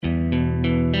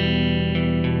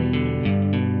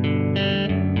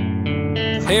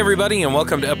Hey everybody, and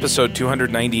welcome to episode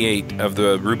 298 of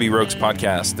the Ruby Rogues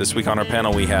podcast. This week on our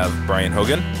panel we have Brian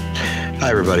Hogan.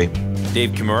 Hi everybody.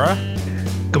 Dave Kimura.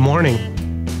 Good morning.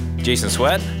 Jason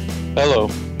Sweat. Hello.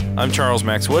 I'm Charles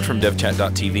Max Wood from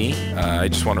devchat.tv. I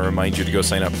just want to remind you to go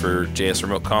sign up for JS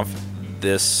Remote Conf.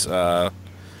 This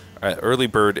early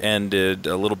bird ended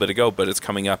a little bit ago, but it's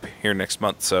coming up here next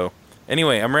month. So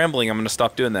anyway, I'm rambling. I'm going to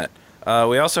stop doing that.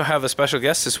 We also have a special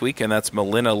guest this week, and that's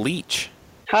Melina Leach.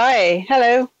 Hi,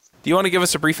 hello. Do you want to give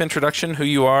us a brief introduction, who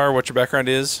you are, what your background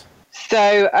is?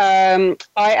 So I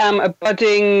am a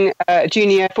budding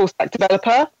junior full-stack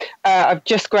developer. I've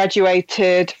just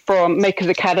graduated from Makers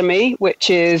Academy, which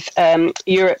is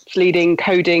Europe's leading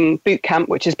coding bootcamp,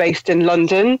 which is based in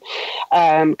London.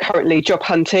 Currently job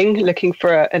hunting, looking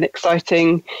for an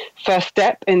exciting first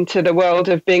step into the world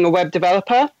of being a web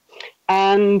developer.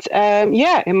 And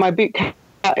in my bootcamp.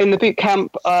 In the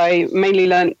bootcamp, I mainly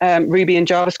learned Ruby and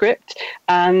JavaScript,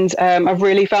 and I've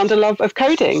really found a love of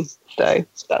coding. So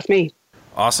that's me.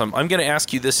 Awesome. I'm going to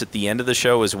ask you this at the end of the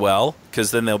show as well, because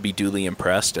then they'll be duly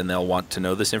impressed and they'll want to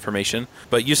know this information.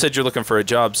 But you said you're looking for a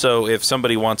job, so if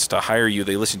somebody wants to hire you,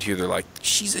 they listen to you, they're like,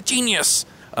 she's a genius.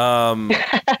 Do you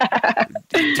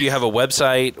have a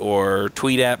website or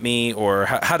tweet at me, or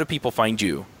how do people find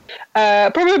you?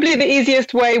 Probably the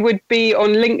easiest way would be on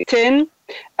LinkedIn.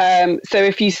 So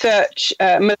if you search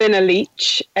Melina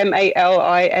Leach,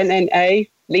 Malina,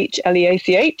 Leach,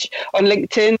 Leach, on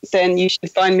LinkedIn, then you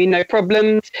should find me, no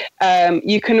problems.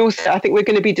 You can also, I think we're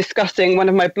going to be discussing one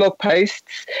of my blog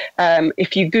posts.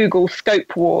 If you Google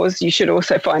Scope Wars, you should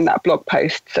also find that blog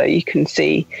post, so you can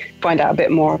find out a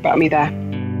bit more about me there.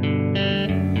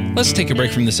 Let's take a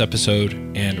break from this episode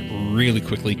and really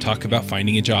quickly talk about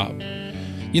finding a job.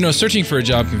 You know, searching for a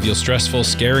job can feel stressful,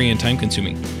 scary, and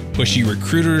time-consuming. Pushy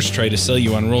recruiters try to sell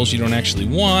you on roles you don't actually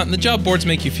want, and the job boards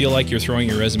make you feel like you're throwing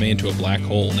your resume into a black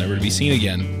hole, never to be seen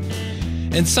again.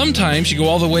 And sometimes you go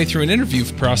all the way through an interview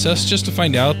process just to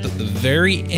find out that the very